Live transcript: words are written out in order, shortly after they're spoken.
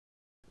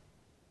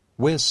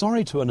We're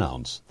sorry to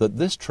announce that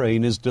this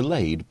train is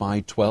delayed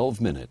by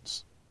 12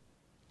 minutes.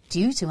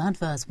 Due to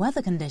adverse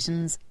weather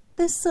conditions,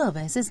 this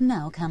service is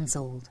now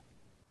cancelled.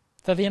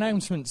 They're the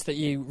announcements that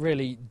you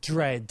really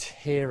dread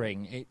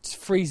hearing. It's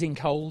freezing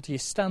cold, you're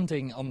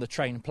standing on the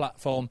train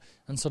platform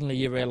and suddenly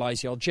you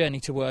realise your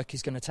journey to work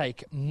is going to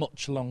take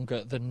much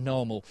longer than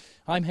normal.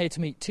 I'm here to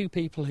meet two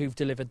people who've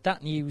delivered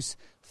that news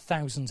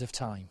thousands of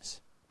times.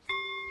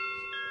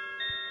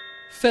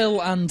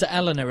 Phil and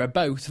Elinor are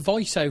both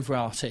voiceover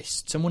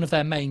artists, and one of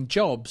their main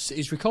jobs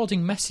is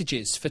recording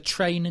messages for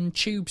train and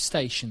tube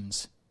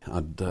stations.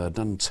 I'd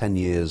done 10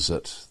 years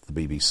at the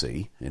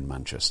BBC in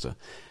Manchester,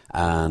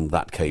 and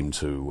that came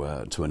to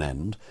an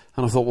end.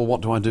 And I thought, well,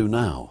 what do I do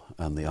now?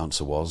 And the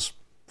answer was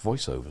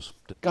voiceovers.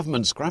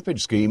 Government scrappage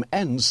scheme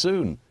ends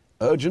soon.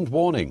 Urgent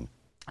warning.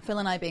 Phil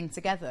and I being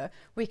together,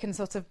 we can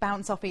sort of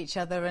bounce off each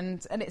other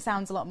and it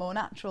sounds a lot more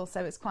natural,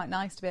 so it's quite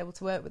nice to be able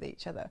to work with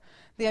each other.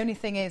 The only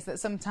thing is that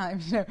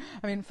sometimes,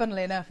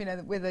 funnily enough,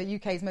 we're the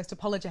UK's most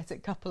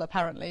apologetic couple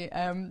apparently,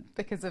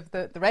 because of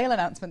the rail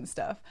announcement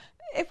stuff.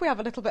 If we have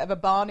a little bit of a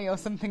Barney or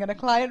something and a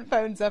client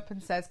phones up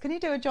and says, can you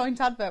do a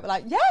joint advert? We're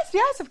like,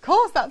 yes, of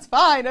course, that's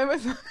fine. And we're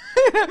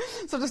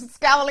sort of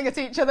scowling at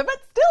each other, but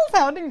still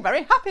sounding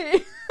very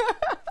happy.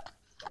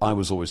 I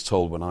was always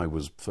told when I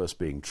was first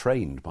being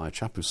trained by a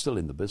chap who's still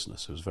in the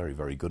business, who's very,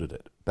 very good at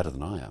it, better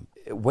than I am.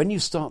 When you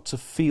start to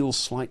feel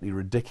slightly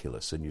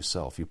ridiculous in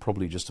yourself, you're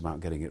probably just about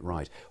getting it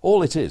right.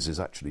 All it is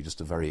actually just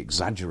a very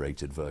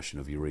exaggerated version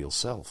of your real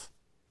self.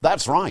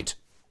 That's right.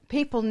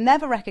 People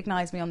never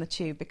recognised me on the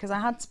tube because I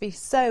had to be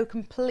so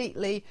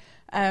completely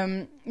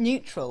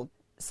neutral.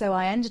 So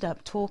I ended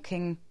up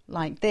talking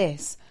like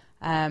this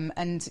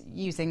and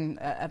using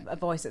a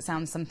voice that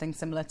sounds something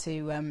similar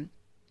to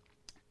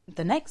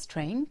the next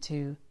train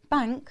to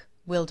Bank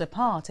will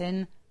depart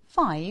in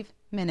 5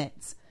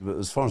 minutes. But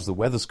as far as the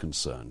weather's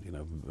concerned,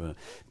 it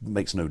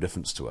makes no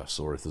difference to us,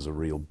 or if there's a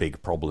real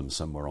big problem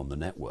somewhere on the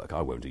network,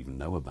 I won't even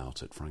know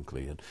about it,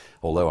 frankly. And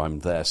although I'm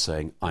there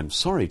saying, I'm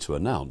sorry to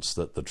announce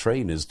that the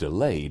train is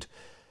delayed,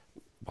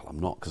 well, I'm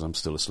not, because I'm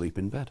still asleep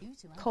in bed.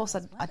 Of course,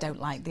 I don't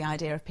like the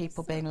idea of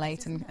people being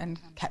late and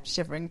kept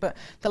shivering, but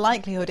the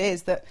likelihood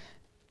is that,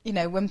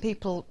 when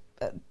people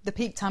at the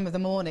peak time of the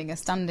morning are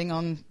standing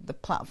on the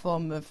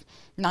platform of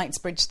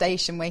Knightsbridge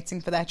Station waiting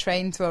for their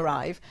train to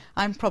arrive,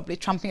 I'm probably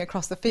tramping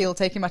across the field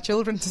taking my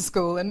children to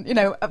school. And,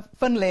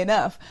 funnily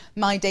enough,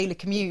 my daily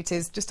commute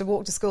is just to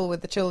walk to school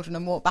with the children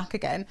and walk back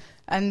again.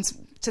 And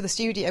to the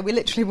studio, we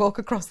literally walk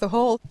across the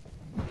hall.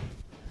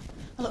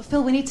 Oh, look,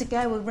 Phil, we need to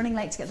go. We're running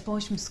late to get the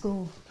boys from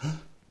school.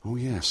 Oh,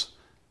 yes.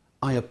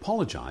 I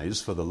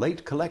apologise for the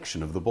late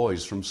collection of the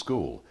boys from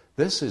school.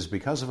 This is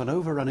because of an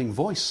overrunning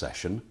voice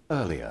session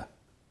earlier.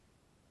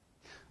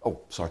 Oh,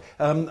 sorry.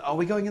 Are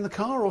we going in the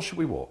car or should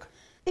we walk?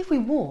 If we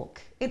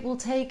walk, it will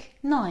take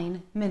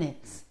 9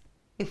 minutes.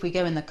 If we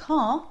go in the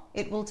car,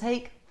 it will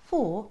take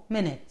 4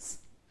 minutes.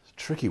 It's a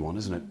tricky one,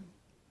 isn't it?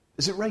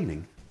 Is it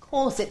raining? Of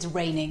course it's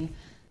raining.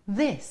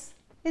 This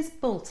is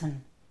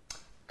Bolton.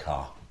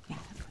 Car. Yeah.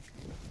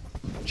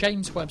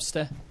 James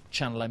Webster,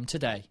 Channel M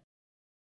Today.